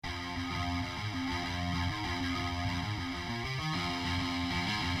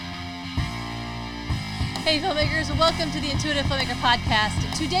Hey filmmakers, welcome to the Intuitive Filmmaker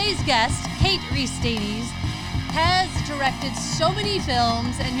Podcast. Today's guest, Kate Reese Davies, has directed so many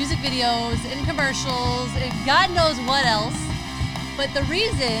films and music videos and commercials and God knows what else. But the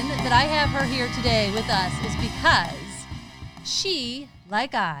reason that I have her here today with us is because she,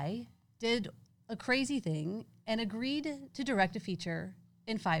 like I, did a crazy thing and agreed to direct a feature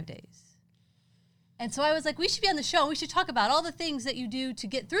in 5 days. And so I was like, we should be on the show. We should talk about all the things that you do to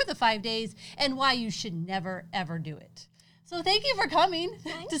get through the 5 days and why you should never, ever do it. So thank you for coming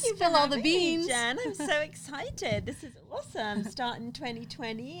to spill all the beans. Me, Jen. I'm so excited. This is awesome. Starting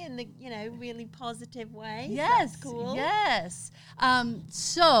 2020 in the really positive way. Yes, that's cool. Yes.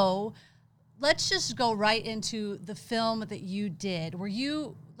 So let's just go right into the film that you did.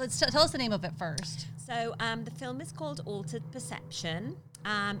 Tell us the name of it first. So the film is called Altered Perception.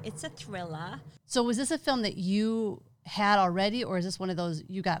 It's a thriller. So was this a film that you had already, or is this one of those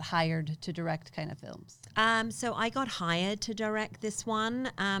you got hired to direct kind of films? So I got hired to direct this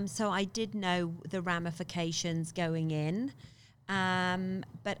one. So I did know the ramifications going in.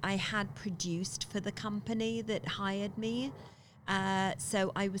 But I had produced for the company that hired me.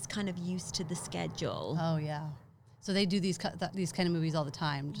 So I was kind of used to the schedule. Oh, yeah. So they do these kind of movies all the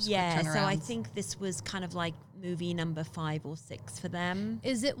time. Just yeah, so I think this was kind of like movie number 5 or 6 for them.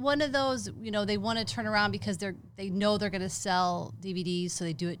 Is it one of those, they want to turn around because they know they're going to sell DVDs, so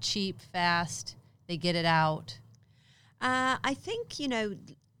they do it cheap, fast, they get it out? I think,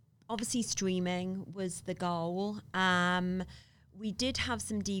 obviously streaming was the goal. We did have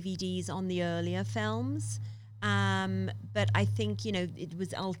some DVDs on the earlier films. But I think, it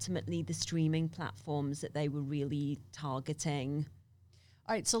was ultimately the streaming platforms that they were really targeting.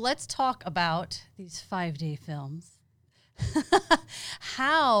 All right, so let's talk about these 5-day films.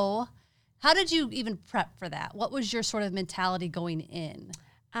 How did you even prep for that? What was your sort of mentality going in?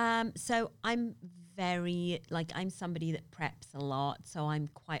 So I'm I'm somebody that preps a lot, so I'm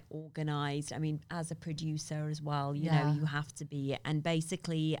quite organized. I mean, as a producer as well, you know, you have to be. And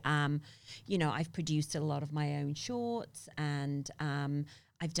basically, I've produced a lot of my own shorts, and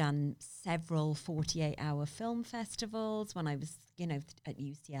I've done several 48-hour film festivals when I was, at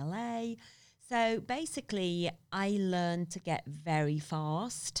UCLA. So basically, I learned to get very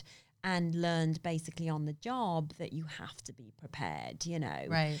fast and learned basically on the job that you have to be prepared,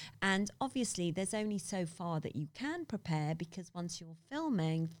 Right. And obviously there's only so far that you can prepare, because once you're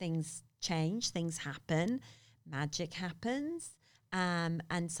filming, things change, things happen, magic happens, and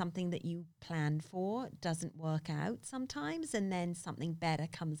something that you planned for doesn't work out sometimes, and then something better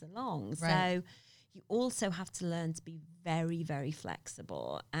comes along. Right. So you also have to learn to be very, very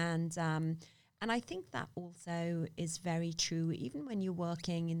flexible. And I think that also is very true even when you're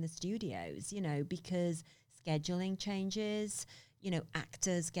working in the studios, because scheduling changes,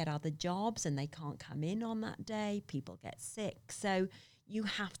 actors get other jobs and they can't come in on that day, people get sick. So you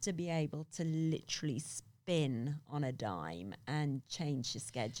have to be able to literally spin on a dime and change your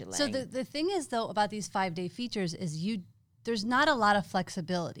scheduling. So the thing is, though, about these 5-day features is there's not a lot of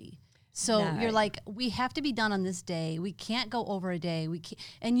flexibility. So you're like, we have to be done on this day. We can't go over a day.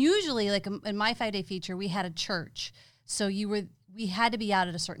 And usually, like in my 5-day feature, we had a church. So we had to be out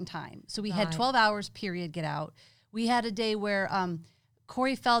at a certain time. So we had 12 hours, period, get out. We had a day where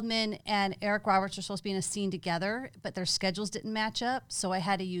Corey Feldman and Eric Roberts were supposed to be in a scene together, but their schedules didn't match up. So I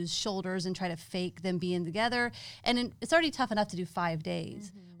had to use shoulders and try to fake them being together. And it's already tough enough to do 5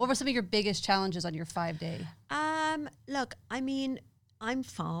 days. Mm-hmm. What were some of your biggest challenges on your 5-day? Look, I mean, I'm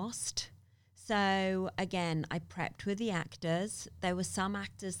fast. So again, I prepped with the actors. There were some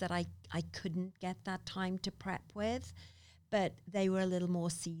actors that I couldn't get that time to prep with, but they were a little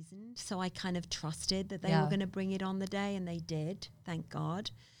more seasoned. So I kind of trusted that they were going to bring it on the day, and they did, thank God.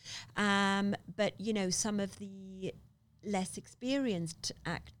 But, some of the less experienced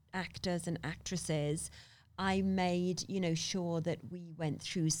actors and actresses, I made, sure that we went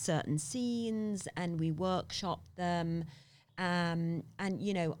through certain scenes and we workshopped them. And,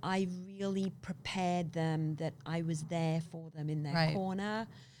 I really prepared them that I was there for them in their corner.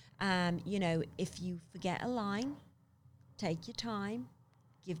 If you forget a line, take your time,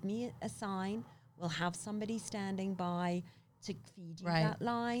 give me a sign. We'll have somebody standing by to feed you that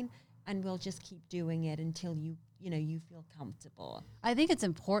line, and we'll just keep doing it until you feel comfortable. I think it's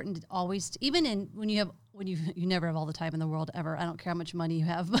important always, even when you never have all the time in the world ever. I don't care how much money you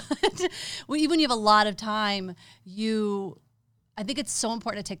have, but even when you have a lot of time, I think it's so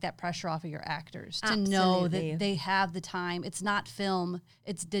important to take that pressure off of your actors, to know that they have the time. It's not film,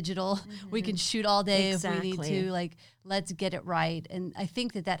 it's digital. Mm-hmm. We can shoot all day if we need to. Like, let's get it right. And I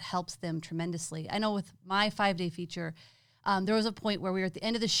think that helps them tremendously. I know with my 5-day feature, there was a point where we were at the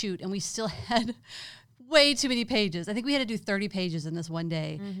end of the shoot and we still had way too many pages. I think we had to do 30 pages in this one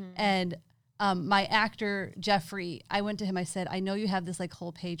day. And my actor, Jeffrey, I went to him, I said, I know you have this like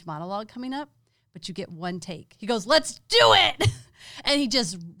whole page monologue coming up, but you get one take. He goes, let's do it. And he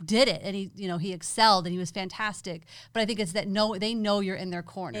just did it. And he excelled and he was fantastic. But I think it's that they know you're in their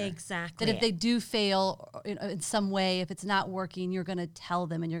corner. Exactly. That if they do fail in some way, if it's not working, you're going to tell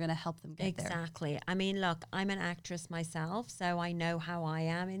them and you're going to help them get there. Exactly. I mean, look, I'm an actress myself, so I know how I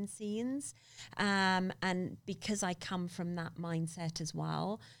am in scenes. And because I come from that mindset as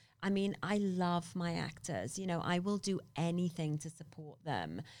well, I mean, I love my actors. I will do anything to support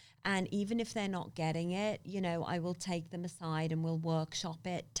them. And even if they're not getting it, I will take them aside and we'll workshop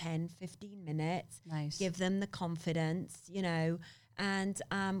it 10, 15 minutes. Nice. Give them the confidence, and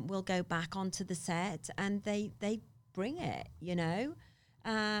we'll go back onto the set and they bring it,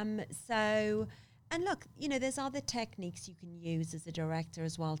 So, and look, there's other techniques you can use as a director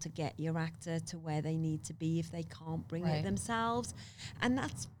as well to get your actor to where they need to be if they can't bring it themselves. And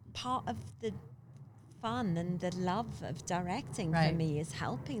that's part of the fun and the love of directing for me, is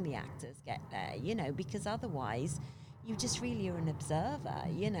helping the actors get there, because otherwise you just really are an observer,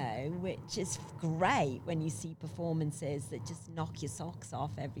 which is great when you see performances that just knock your socks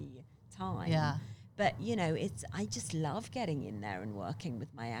off every time. Yeah. But, I just love getting in there and working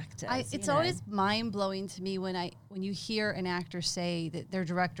with my actors. It's always mind-blowing to me when you hear an actor say that their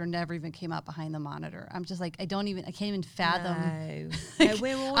director never even came up behind the monitor. I'm just like, I can't even fathom. No,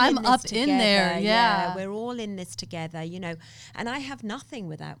 we're all I'm in this up together. in there, yeah. We're all in this together, and I have nothing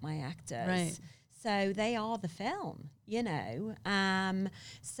without my actors. Right. So they are the film, And,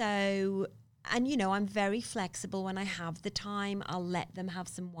 I'm very flexible when I have the time. I'll let them have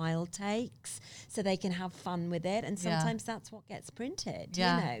some wild takes so they can have fun with it. And sometimes that's what gets printed,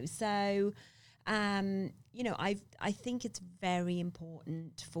 So, I think it's very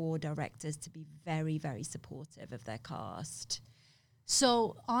important for directors to be very, very supportive of their cast.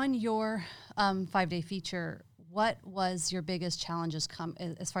 So on your 5-day feature, what was your biggest challenges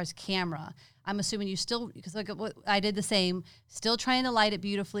as far as camera? I'm assuming you still, because I did the same, still trying to light it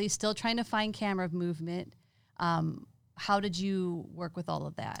beautifully, still trying to find camera movement. How did you work with all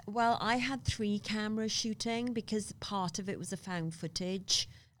of that? Well, I had 3 cameras shooting because part of it was a found footage,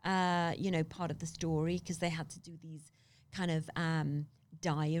 part of the story, because they had to do these kind of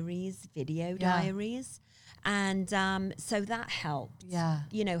video diaries. And so that helped,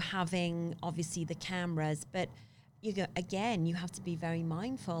 having obviously the cameras, but you have to be very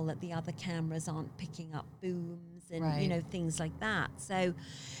mindful that the other cameras aren't picking up booms and, things like that. So,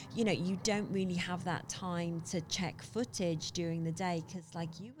 you don't really have that time to check footage during the day because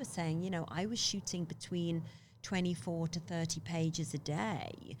like you were saying, I was shooting between 24 to 30 pages a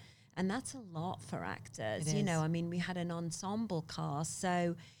day. And that's a lot for actors, I mean, we had an ensemble cast,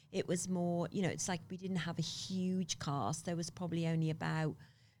 so it was more, it's like we didn't have a huge cast. There was probably only about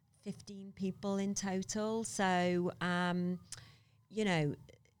 15 people in total. So,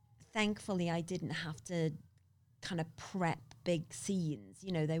 thankfully I didn't have to kind of prep big scenes.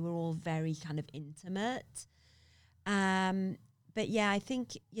 They were all very kind of intimate. But yeah, I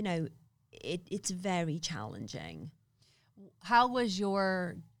think, it's very challenging. How was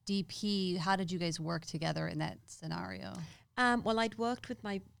your DP? How did you guys work together in that scenario? Well, I'd worked with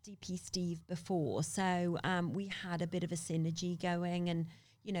my DP Steve before, so we had a bit of a synergy going, and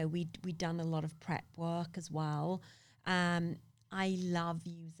we'd done a lot of prep work as well. I love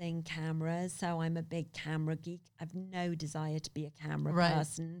using cameras, so I'm a big camera geek. I've no desire to be a camera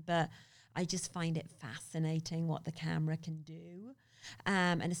person, but I just find it fascinating what the camera can do.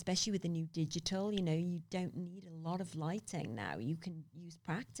 And especially with the new digital, you don't need a lot of lighting now. You can use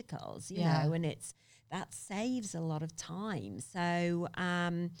practicals, you know, and that saves a lot of time. So,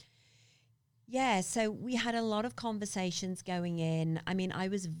 so we had a lot of conversations going in. I mean, I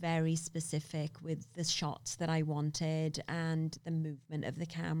was very specific with the shots that I wanted and the movement of the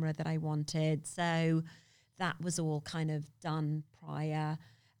camera that I wanted. So that was all kind of done prior.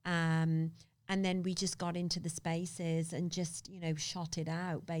 And then we just got into the spaces and just, shot it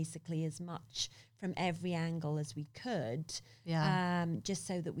out basically as much from every angle as we could. Yeah. Just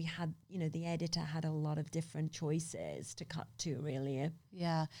so that we had, the editor had a lot of different choices to cut to, really.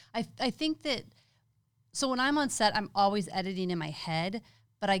 Yeah. I think that, so when I'm on set, I'm always editing in my head.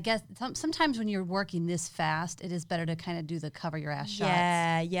 But I guess sometimes when you're working this fast, it is better to kind of do the cover your ass shots.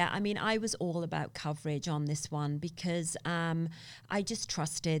 Yeah. I mean, I was all about coverage on this one because I just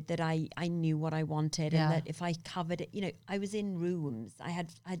trusted that I knew what I wanted and that if I covered it, I was in rooms. I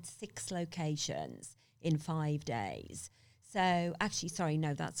had 6 locations in 5 days. So actually, sorry,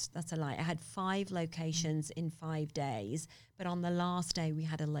 no, that's a lie. I had 5 locations in 5 days, but on the last day we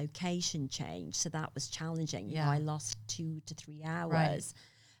had a location change, so that was challenging. You know, I lost 2 to 3 hours,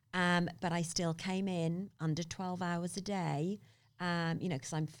 but I still came in under 12 hours a day, you know,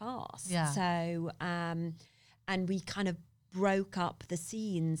 because I'm fast. Yeah. So, and we kind of broke up the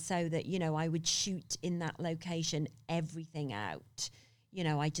scenes so that, you know, I would shoot in that location everything out. You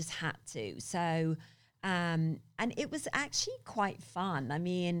know, I just had to. So, and it was actually quite fun. I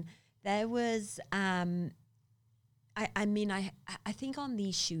mean, there was, I think on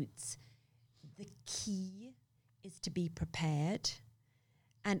these shoots, the key is to be prepared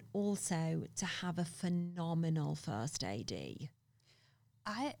and also to have a phenomenal first AD.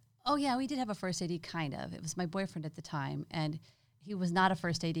 Oh yeah, we did have a first AD, kind of. It was my boyfriend at the time, and he was not a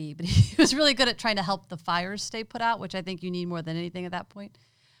first AD, but he was really good at trying to help the fires stay put out, which I think you need more than anything at that point.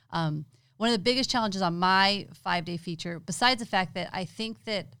 One of the biggest challenges on my 5-day feature, besides the fact that I think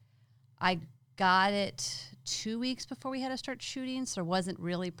that I got it 2 weeks before we had to start shooting, so there wasn't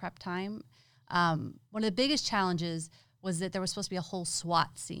really prep time. One of the biggest challenges was that there was supposed to be a whole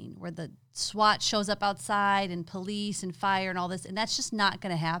SWAT scene where the SWAT shows up outside and police and fire and all this, and that's just not going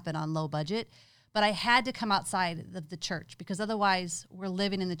to happen on low budget. But I had to come outside of the church because otherwise we're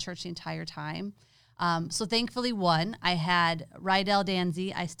living in the church the entire time. So thankfully, one, I had Rydell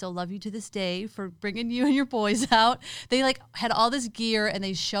Danzy. I still love you to this day for bringing you and your boys out. They like had all this gear and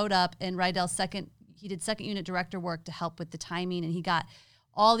they showed up, and Rydell he did second unit director work to help with the timing, and he got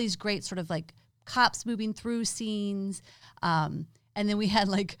all these great sort of like cops moving through scenes. And then we had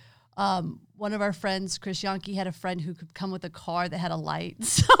like one of our friends, Chris Yonke, had a friend who could come with a car that had a light.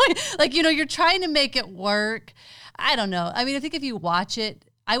 So like, you know, you're trying to make it work. I don't know. I mean, I think if you watch it,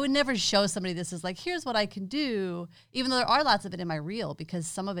 I would never show somebody this as like, here's what I can do, even though there are lots of it in my reel, because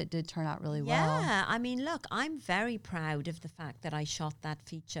some of it did turn out really well. Yeah, I mean, look, I'm very proud of the fact that I shot that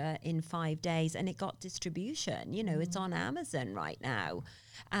feature in 5 days and it got distribution. You know, it's on Amazon right now.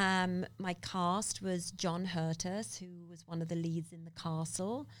 My cast was John Hurtis, who was one of the leads in The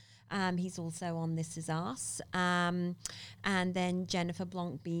Castle. He's also on This Is Us. And then Jennifer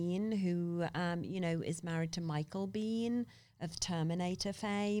Blanc-Bean, who, you know, is married to Michael Bean of Terminator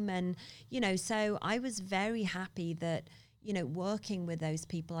fame. And, you know, so I was very happy that, you know, working with those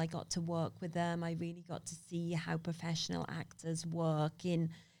people, I got to work with them. I really got to see how professional actors work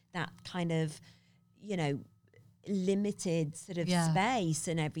in that kind of, you know, limited sort of space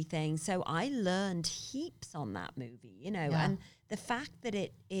and everything. So I learned heaps on that movie, you know, and the fact that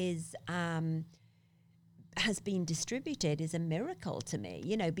it is has been distributed is a miracle to me,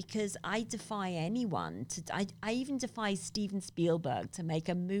 you know, because I defy anyone to, I even defy Steven Spielberg to make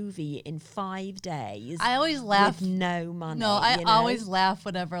a movie in 5 days. I always laugh. With no money. No, I always laugh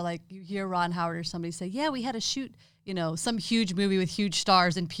whenever like you hear Ron Howard or somebody say, yeah, we had to shoot, you know, some huge movie with huge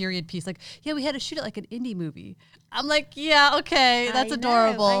stars and period piece. Like, yeah, we had to shoot it like an indie movie. I'm like, yeah, okay, that's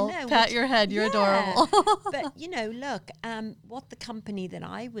adorable. I know. Pat your head, you're adorable. But, you know, look, what the company that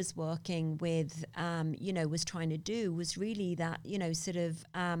I was working with, you know, was trying to do was really that, you know, sort of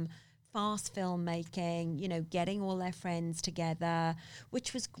fast filmmaking, you know, getting all their friends together,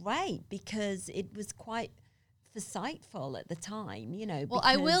 which was great because it was quite foresightful at the time, you know. Well,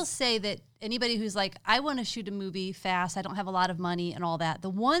 I will say that anybody who's like, I want to shoot a movie fast, I don't have a lot of money and all that.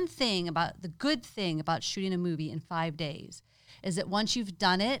 The good thing about shooting a movie in 5 days is that once you've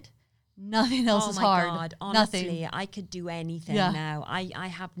done it, nothing else is hard. Oh my God, honestly, I could do anything now. I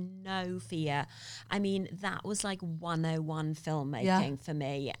have no fear. I mean, that was like 101 filmmaking for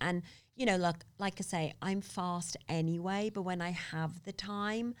me. And, you know, look, like I say, I'm fast anyway, but when I have the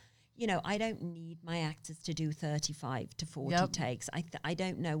time, you know, I don't need my actors to do 35 to 40 takes. I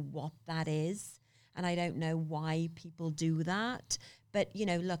don't know what that is, and I don't know why people do that. But, you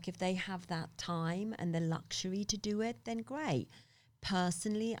know, look, if they have that time and the luxury to do it, then great.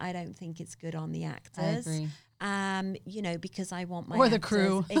 Personally, I don't think it's good on the actors. I agree. You know, because I want my or actors, the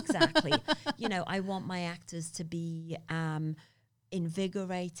crew. Exactly. You know, I want my actors to be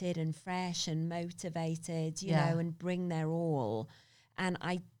invigorated and fresh and motivated, you know, and bring their all. And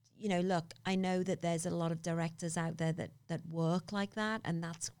you know, look, I know that there's a lot of directors out there that work like that, and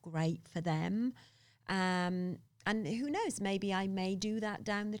that's great for them. And who knows, maybe I may do that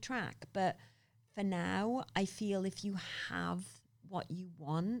down the track. But for now, I feel if you have what you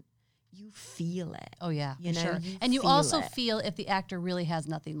want, you feel it. Oh, yeah, you know, sure. And you also feel if the actor really has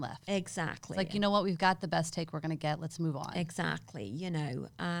nothing left. Exactly. It's like, you know what, we've got the best take we're going to get. Let's move on. Exactly, you know.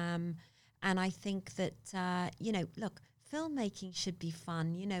 And I think that, you know, look, filmmaking should be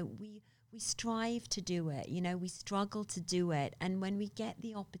fun. You know, we strive to do it. You know, we struggle to do it. And when we get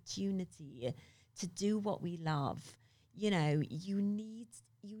the opportunity to do what we love, you know, you need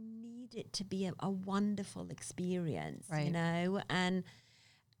it to be a wonderful experience, Right. you know, and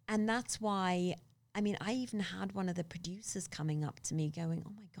that's why. I mean, I even had one of the producers coming up to me going,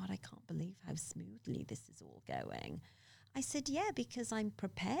 "Oh my God, I can't believe how smoothly this is all going." I said, "Yeah, because I'm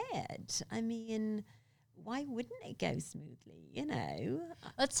prepared. I mean, why wouldn't it go smoothly, you know?"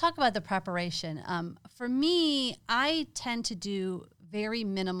 Let's talk about the preparation. For me, I tend to do very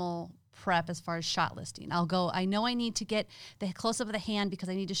minimal prep as far as shot listing. I know I need to get the close-up of the hand because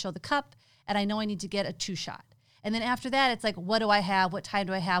I need to show the cup, and I know I need to get a 2-shot. And then after that, it's like, what do I have? What time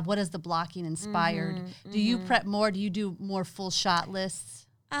do I have? What is the blocking inspired? Do you prep more? Do you do more full shot lists?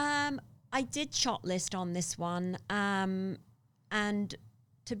 I did shot list on this one. And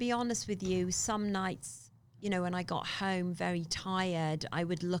to be honest with you, some nights, you know, when I got home very tired, I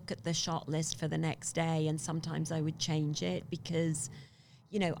would look at the shot list for the next day, and sometimes I would change it because,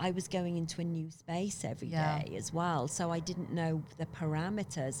 you know, I was going into a new space every day as well. So I didn't know the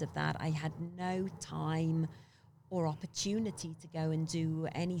parameters of that. I had no time or opportunity to go and do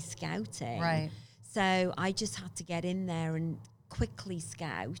any scouting. Right. So I just had to get in there and quickly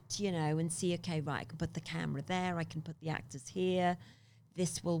scout, you know, and see, okay, right, I can put the camera there, I can put the actors here,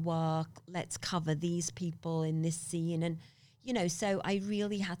 this will work, let's cover these people in this scene. And, you know, so I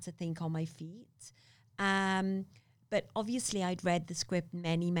really had to think on my feet. But obviously I'd read the script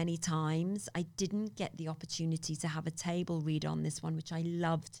many, many times. I didn't get the opportunity to have a table read on this one, which I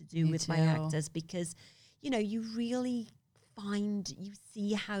love to do with my actors because, you know, you really you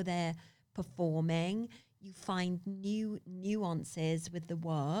see how they're performing, you find new nuances with the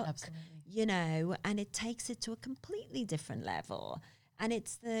work. Absolutely. You know, and it takes it to a completely different level. And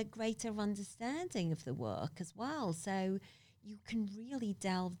it's the greater understanding of the work as well. So you can really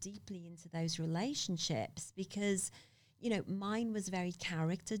delve deeply into those relationships because, you know, mine was very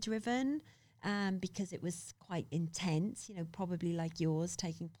character driven. Because it was quite intense, you know, probably like yours,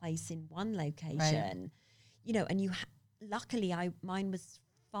 taking place in one location. Right. You know, and luckily mine was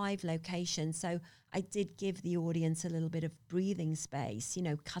 5 locations, so I did give the audience a little bit of breathing space, you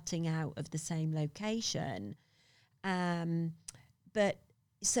know, cutting out of the same location. But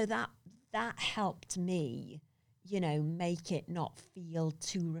so that helped me, you know, make it not feel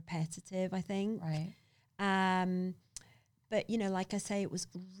too repetitive, I think. Right. But, you know, like I say, it was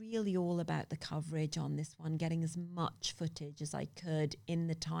really all about the coverage on this one, getting as much footage as I could in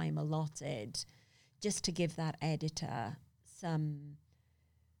the time allotted, just to give that editor some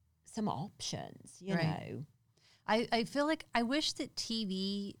options, you know. I feel like I wish that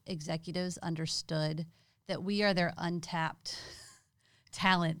TV executives understood that we are their untapped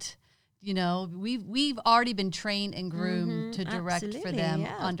talent. You know, we've already been trained and groomed to direct for them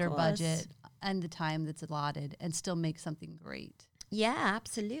under budget and the time that's allotted and still make something great. Yeah,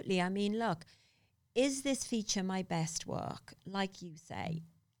 absolutely. I mean, look, is this feature my best work? Like you say,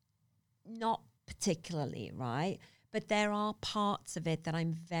 not particularly, right? But there are parts of it that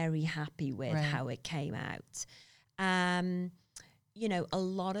I'm very happy with how it came out. You know, a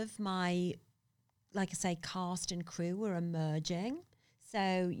lot of my, like I say, cast and crew were emerging.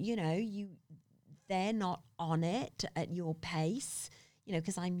 So, you know, they're not on it at your pace, you know,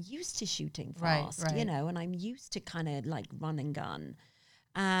 because I'm used to shooting fast, you know, and I'm used to kind of like run and gun.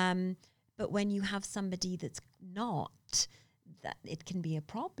 But when you have somebody that's not, that it can be a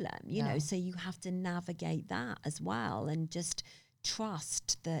problem, you know, so you have to navigate that as well and just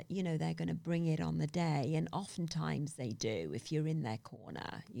trust that, you know, they're going to bring it on the day. And oftentimes they do if you're in their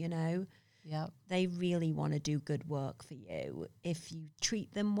corner, you know. Yep. They really want to do good work for you if you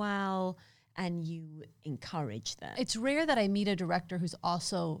treat them well and you encourage them. It's rare that I meet a director who's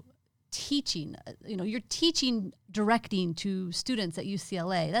also teaching. You know, you're teaching directing to students at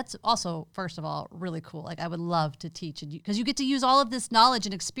UCLA. That's also, first of all, really cool. Like, I would love to teach because you get to use all of this knowledge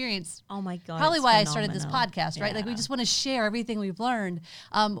and experience. Oh my God. Probably why I started this podcast, right? Like, we just want to share everything we've learned.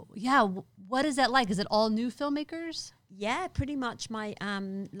 What is that like? Is it all new filmmakers? Yeah, pretty much. My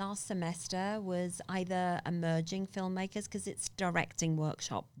last semester was either emerging filmmakers because it's directing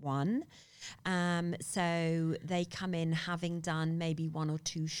workshop 1. So they come in having done maybe 1 or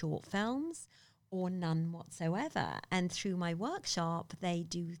 2 short films or none whatsoever. And through my workshop, they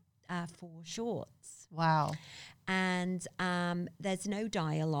do 4 shorts. Wow. And there's no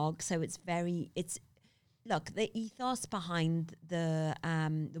dialogue. So look, the ethos behind the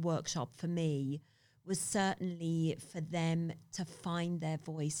workshop for me was certainly for them to find their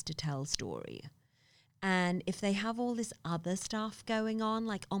voice to tell story. And if they have all this other stuff going on,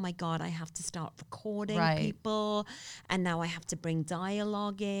 like, oh my God, I have to start recording people, and now I have to bring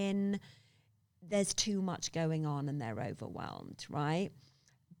dialogue in, there's too much going on and they're overwhelmed, right?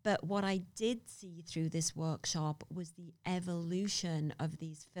 But what I did see through this workshop was the evolution of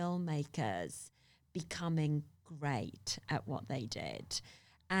these filmmakers becoming great at what they did.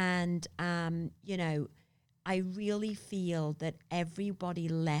 And, you know, I really feel that everybody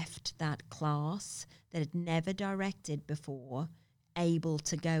left that class that had never directed before able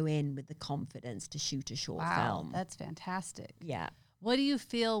to go in with the confidence to shoot a short film. That's fantastic. Yeah. What do you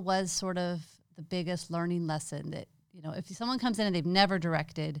feel was sort of the biggest learning lesson that, you know, if someone comes in and they've never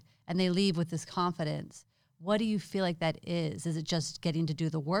directed and they leave with this confidence, what do you feel like that is? Is it just getting to do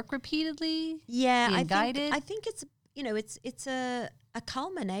the work repeatedly? Yeah, I think it's, you know, it's a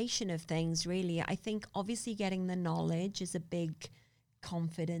culmination of things, really. I think obviously getting the knowledge is a big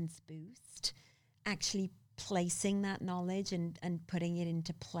confidence boost. Actually placing that knowledge and putting it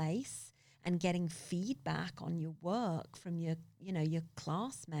into place and getting feedback on your work from your, you know, your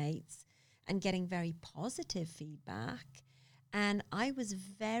classmates and getting very positive feedback. And I was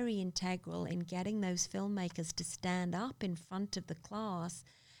very integral in getting those filmmakers to stand up in front of the class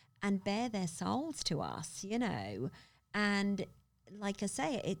and bare their souls to us, you know. And like I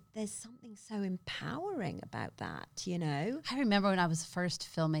say, there's something so empowering about that, you know. I remember when I was first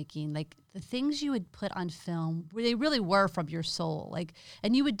filmmaking, like the things you would put on film, they really were from your soul. Like,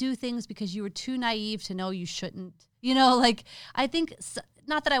 and you would do things because you were too naive to know you shouldn't. You know, like I think,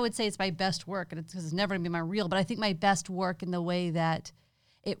 not that I would say it's my best work, and it's because it's never gonna be my real, but I think my best work in the way that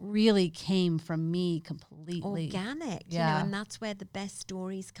it really came from me completely. Organic, you know, and that's where the best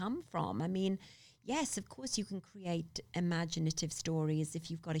stories come from. I mean, yes, of course you can create imaginative stories if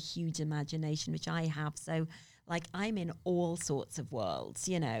you've got a huge imagination, which I have. So, like, I'm in all sorts of worlds,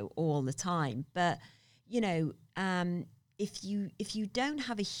 you know, all the time. But, you know, if you don't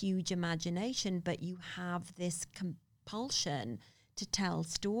have a huge imagination, but you have this compulsion to tell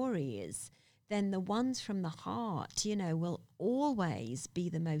stories, then the ones from the heart, you know, will always be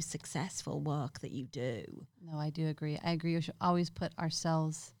the most successful work that you do. No, I do agree. I agree. We should always put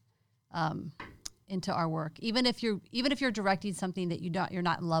ourselves into our work. Even if you're directing something that you're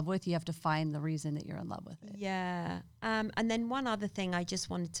not in love with, you have to find the reason that you're in love with it. Yeah. And then one other thing I just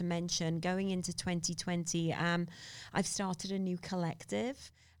wanted to mention, going into 2020, I've started a new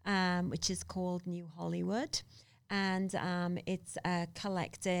collective, which is called New Hollywood. And it's a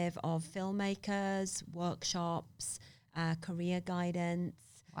collective of filmmakers, workshops, career guidance,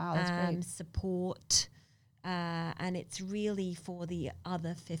 wow, that's great. support. And it's really for the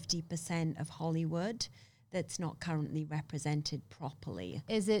other 50% of Hollywood that's not currently represented properly.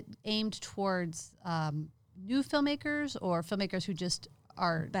 Is it aimed towards new filmmakers or filmmakers who just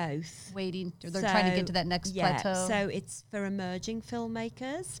are both waiting? They're trying to get to that next plateau? So it's for emerging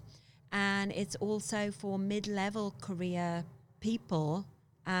filmmakers, and it's also for mid-level career people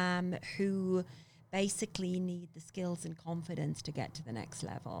who basically need the skills and confidence to get to the next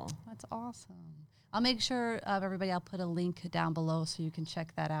level. That's awesome. I'll make sure everybody, I'll put a link down below so you can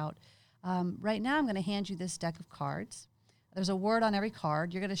check that out. Right now, I'm going to hand you this deck of cards. There's a word on every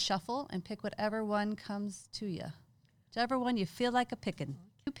card. You're going to shuffle and pick whatever one comes to you. Whichever one you feel like a picking.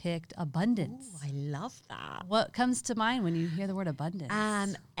 You picked abundance. Ooh, I love that. What comes to mind when you hear the word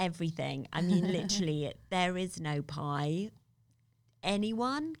abundance? Everything. I mean, literally, there is no pie.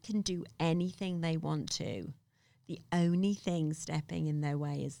 Anyone can do anything they want to. The only thing stepping in their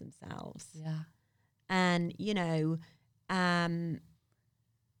way is themselves. Yeah. And, you know,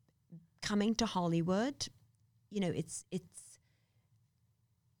 coming to Hollywood, you know, it's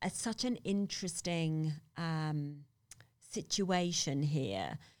such an interesting situation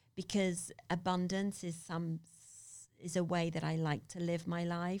here, because abundance is a way that I like to live my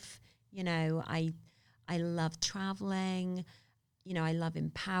life. You know, I love traveling. You know, I love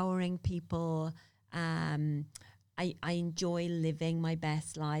empowering people. I enjoy living my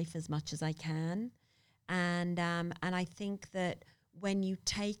best life as much as I can. And I think that when you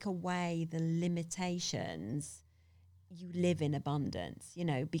take away the limitations, you live in abundance, you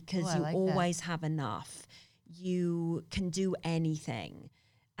know, because you always have enough. You can do anything.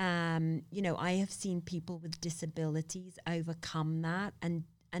 You know, I have seen people with disabilities overcome that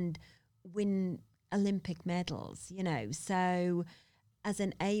and win Olympic medals, you know. So as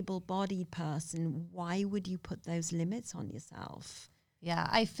an able-bodied person, why would you put those limits on yourself? Yeah,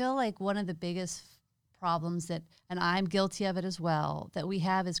 I feel like one of the biggest problems that, and I'm guilty of it as well, that we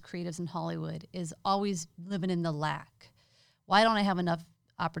have as creatives in Hollywood is always living in the lack. Why don't I have enough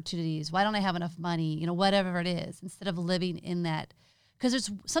opportunities? Why don't I have enough money? You know, whatever it is, instead of living in that. Because there's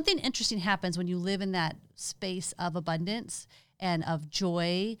something interesting happens when you live in that space of abundance and of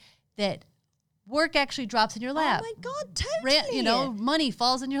joy, that work actually drops in your lap. Oh my God, totally. You know, money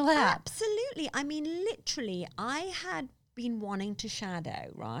falls in your lap. Absolutely. I mean, literally, I had been wanting to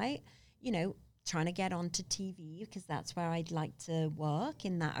shadow, right? You know, trying to get onto TV because that's where I'd like to work,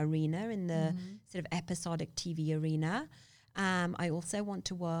 in that arena, in the sort of episodic TV arena. I also want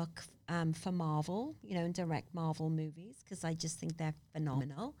to work for Marvel, you know, and direct Marvel movies because I just think they're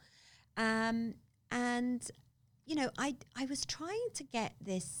phenomenal. And, you know, I was trying to get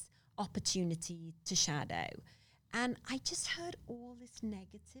this opportunity to shadow. And I just heard all this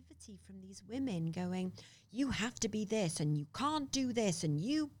negativity from these women going, you have to be this and you can't do this. And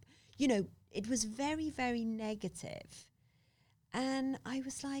you know, it was very, very negative. And I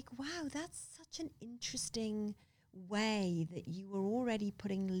was like, wow, that's such an interesting way that you were already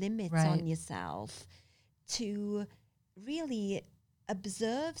putting limits on yourself to really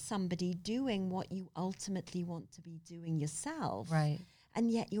observe somebody doing what you ultimately want to be doing yourself. Right. And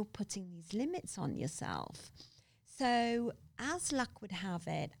yet you're putting these limits on yourself. So as luck would have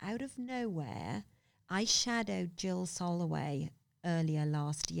it, out of nowhere, I shadowed Jill Soloway earlier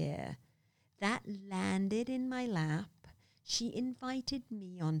last year. That landed in my lap. She invited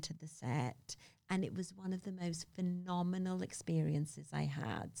me onto the set, and it was one of the most phenomenal experiences I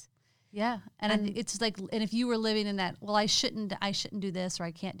had. Yeah, and it's like, and if you were living in that, well, I shouldn't do this, or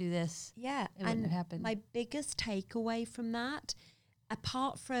I can't do this. Yeah, it wouldn't have happened. My biggest takeaway from that,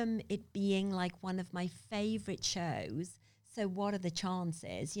 apart from it being like one of my favorite shows, so what are the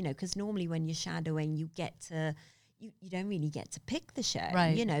chances? You know, because normally when you're shadowing, you get to, you don't really get to pick the show.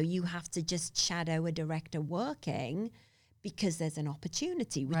 Right. You know, you have to just shadow a director working because there's an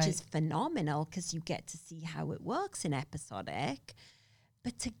opportunity, which is phenomenal because you get to see how it works in episodic.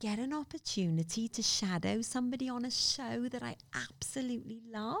 But to get an opportunity to shadow somebody on a show that I absolutely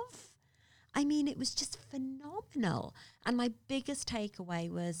love, I mean, it was just phenomenal. And my biggest takeaway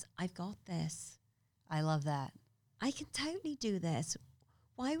was, I've got this. I love that. I can totally do this.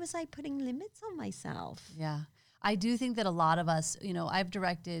 Why was I putting limits on myself? Yeah. I do think that a lot of us, you know, I'll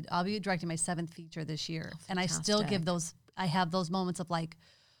be directing my 7th feature this year. And I still I have those moments of like,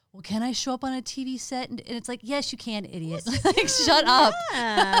 well, can I show up on a TV set? And it's like, yes, you can, idiot. Like, shut up.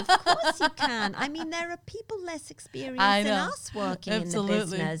 Yeah, of course you can. I mean, there are people less experienced than us working in the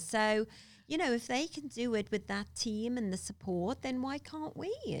business. So, you know, if they can do it with that team and the support, then why can't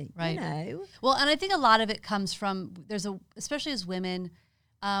we? Right. You know? Well, and I think a lot of it comes from, especially as women,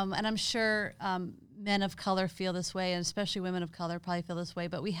 and I'm sure men of color feel this way, and especially women of color probably feel this way,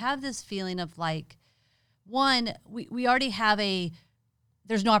 but we have this feeling of like, one, we already have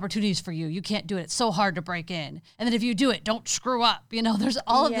there's no opportunities for you. You can't do it. It's so hard to break in. And then if you do it, don't screw up. You know, there's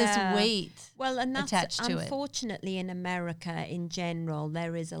all of this weight attached to it. Unfortunately, in America in general,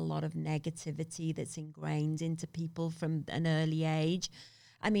 there is a lot of negativity that's ingrained into people from an early age.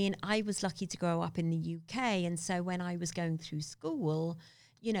 I mean, I was lucky to grow up in the UK. And so when I was going through school,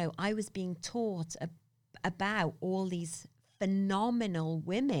 you know, I was being taught about all these phenomenal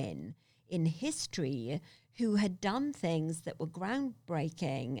women in history who had done things that were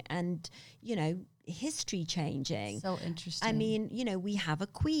groundbreaking and, you know, history changing. So interesting. I mean, you know, we have a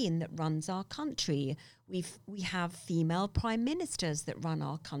queen that runs our country. We have female prime ministers that run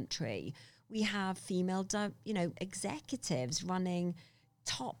our country. We have female, executives running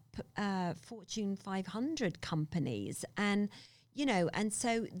top Fortune 500 companies. And, you know, and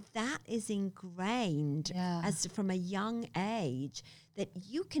so that is ingrained as from a young age that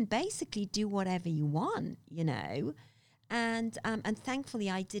you can basically do whatever you want, you know. And thankfully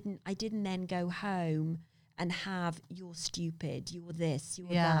I didn't then go home and have, you're stupid, you're this, you're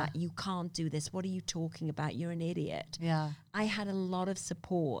that, you can't do this, what are you talking about, you're an idiot. Yeah. I had a lot of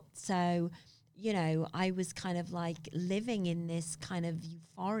support. So, you know, I was kind of like living in this kind of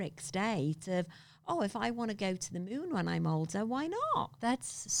euphoric state of, oh, if I want to go to the moon when I'm older, why not?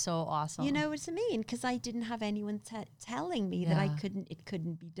 That's so awesome. You know what I mean? Because I didn't have anyone telling me that it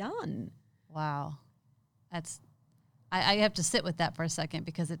couldn't be done. Wow. I have to sit with that for a second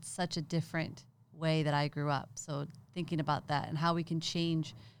because it's such a different way that I grew up. So thinking about that and how we can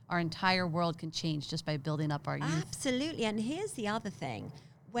change, our entire world can change just by building up our youth. Absolutely. And here's the other thing.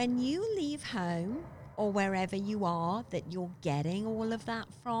 When you leave home or wherever you are that you're getting all of that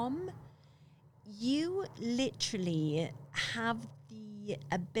from, you literally have the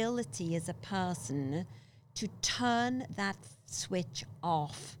ability as a person to turn that switch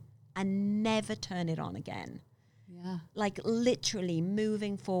off and never turn it on again. Yeah. Like literally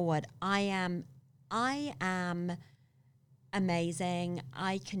moving forward, I am amazing.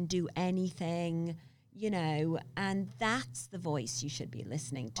 I can do anything, you know, and that's the voice you should be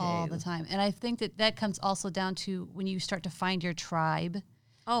listening to. All the time. And I think that comes also down to when you start to find your tribe.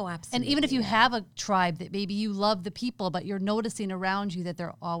 Oh, absolutely. And even if you have a tribe that maybe you love the people, but you're noticing around you that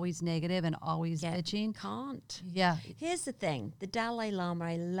they're always negative and always bitching. Can't. Yeah. Here's the thing. The Dalai Lama,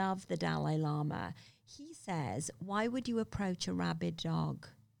 I love the Dalai Lama. He says, why would you approach a rabid dog?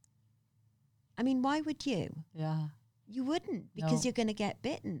 I mean, why would you? Yeah. You wouldn't, because you're going to get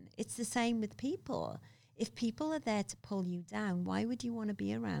bitten. It's the same with people. If people are there to pull you down, why would you want to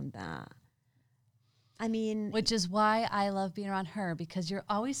be around that? I mean... Which is why I love being around her, because you're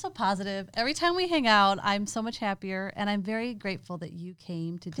always so positive. Every time we hang out, I'm so much happier, and I'm very grateful that you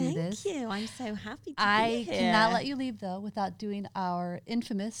came to do this. Thank you. I'm so happy to be I here. cannot let you leave, though, without doing our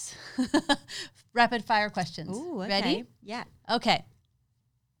infamous rapid-fire questions. Ooh, okay. Ready? Yeah. Okay.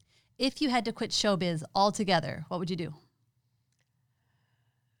 If you had to quit showbiz altogether, what would you do?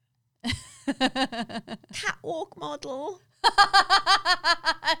 Catwalk model.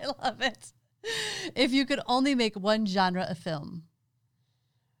 I love it. If you could only make one genre of film.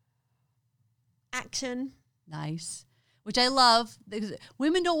 Action. Nice. Which I love.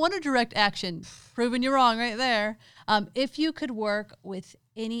 Women don't want to direct action. Proving you wrong right there. If you could work with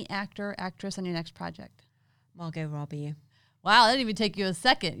any actor, actress on your next project. Margot Robbie. Wow, that didn't even take you a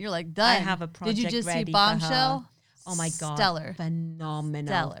second. You're like, done. I have a project Did you just ready see for her. Bombshell? Oh my God. Stellar. Phenomenal.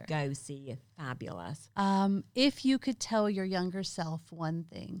 Stellar. Go see. Fabulous. If you could tell your younger self one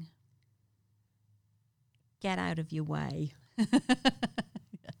thing. Get out of your way.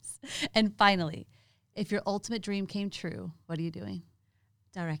 Yes. And finally, if your ultimate dream came true, what are you doing?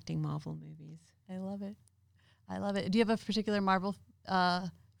 Directing Marvel movies. I love it. I love it. Do you have a particular Marvel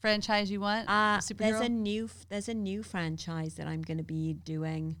franchise you want? Superhero? There's a new franchise that I'm going to be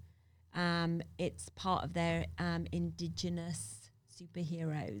doing. It's part of their indigenous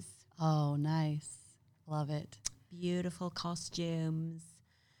superheroes. Oh, nice. Love it. Beautiful costumes.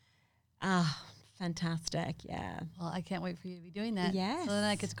 Fantastic, yeah. Well, I can't wait for you to be doing that. Yes. So then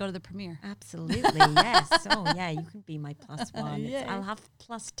I get to go to the premiere. Absolutely, yes. Oh, yeah, you can be my +1. Yay. I'll have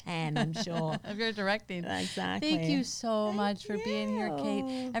 +10, I'm sure. If you're directing. Exactly. Thank you so much for being here, Kate.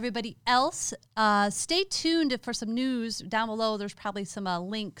 you. Everybody else, stay tuned for some news. Down below, there's probably some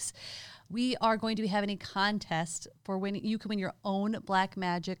links. We are going to be having a contest for winning. You can win your own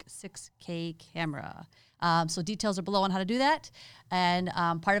Blackmagic 6K camera. So details are below on how to do that. And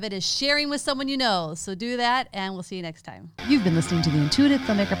part of it is sharing with someone you know. So do that, and we'll see you next time. You've been listening to the Intuitive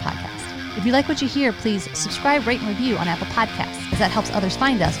Filmmaker Podcast. If you like what you hear, please subscribe, rate, and review on Apple Podcasts, as that helps others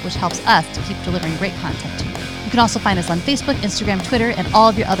find us, which helps us to keep delivering great content to you. You can also find us on Facebook, Instagram, Twitter, and all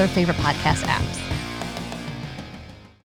of your other favorite podcast apps.